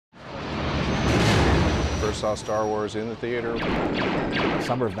first saw Star Wars in the theater.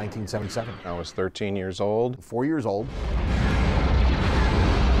 Summer of 1977. I was 13 years old. 4 years old.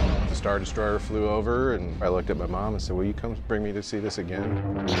 The Star Destroyer flew over, and I looked at my mom and said, will you come bring me to see this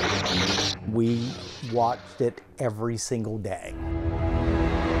again? We watched it every single day.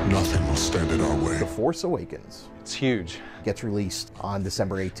 Nothing will stand in our way. The Force Awakens It's huge. gets released on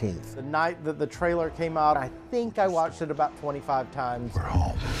December 18th. The night that the trailer came out, I think I watched it about 25 times. We're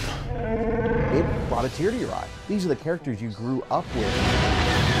home. It brought a tear to your eye. These are the characters you grew up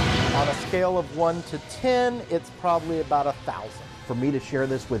with. On a scale of 1 to 10, it's probably about 1,000. For me to share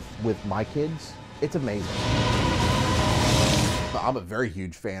this with my kids, it's amazing. I'm a very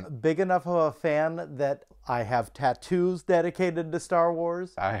huge fan. Big enough of a fan that I have tattoos dedicated to Star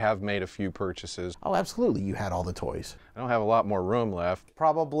Wars. I have made a few purchases. Oh, absolutely. You had all the toys. I don't have a lot more room left.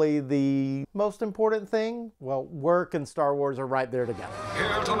 Probably the most important thing, well, work and Star Wars are right there together.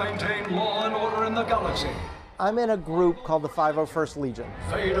 Here to maintain law and order in the galaxy. I'm in a group called the 501st Legion.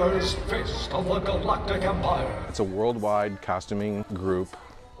 Vader's Fist of the Galactic Empire. It's a worldwide costuming group.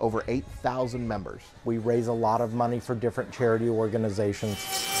 Over 8,000 members. We raise a lot of money for different charity organizations.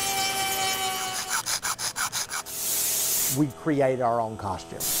 We create our own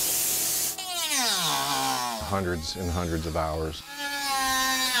costumes. Hundreds and hundreds of hours.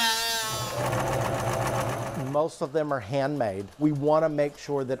 Most of them are handmade. We want to make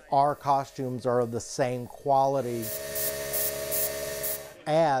sure that our costumes are of the same quality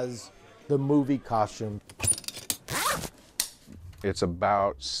as the movie costume. It's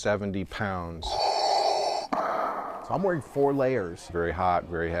about 70 pounds. So I'm wearing 4 layers. Very hot,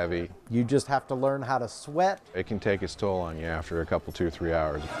 very heavy. You just have to learn how to sweat. It can take its toll on you after a couple, 2 or 3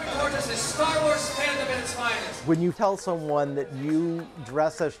 hours. Gorgeous is Star Wars fandom at its finest. When you tell someone that you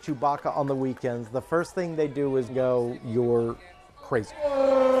dress as Chewbacca on the weekends, the first thing they do is go, you're crazy.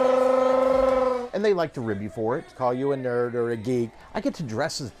 And they like to rib you for it. Call you a nerd or a geek. I get to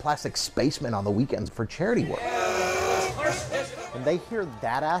dress as plastic spacemen on the weekends for charity work. When they hear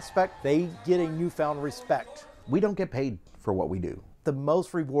that aspect, they get a newfound respect. We don't get paid for what we do. The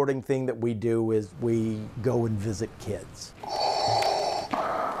most rewarding thing that we do is we go and visit kids.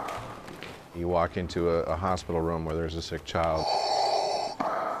 You walk into a hospital room where there's a sick child.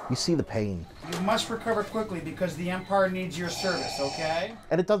 You see the pain. You must recover quickly because the Empire needs your service, okay?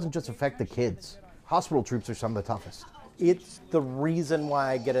 And it doesn't just affect the kids. Hospital troops are some of the toughest. It's the reason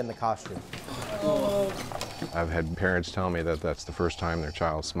why I get in the costume. I've had parents tell me that that's the first time their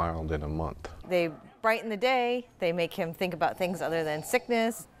child smiled in a month. They brighten the day, they make him think about things other than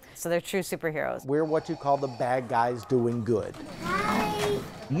sickness, so they're true superheroes. We're what you call the bad guys doing good.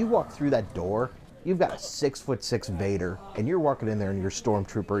 You walk through that door, you've got a 6'6" Vader, and you're walking in there and you're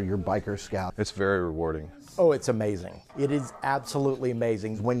Stormtrooper, you're Biker Scout. It's very rewarding. Oh, it's amazing. It is absolutely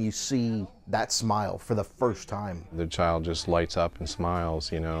amazing. When you see that smile for the first time. The child just lights up and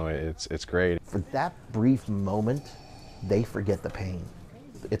smiles, you know, it's great. For that brief moment, they forget the pain.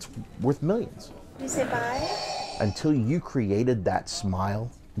 It's worth millions. You say bye? Until you created that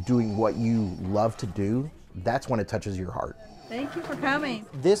smile, doing what you love to do, that's when it touches your heart. Thank you for coming.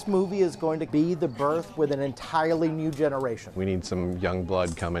 This movie is going to be the birth with an entirely new generation. We need some young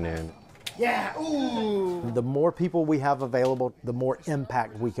blood coming in. Yeah, ooh! The more people we have available, the more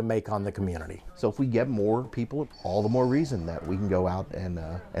impact we can make on the community. So if we get more people, all the more reason that we can go out and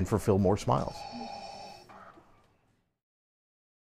fulfill more smiles.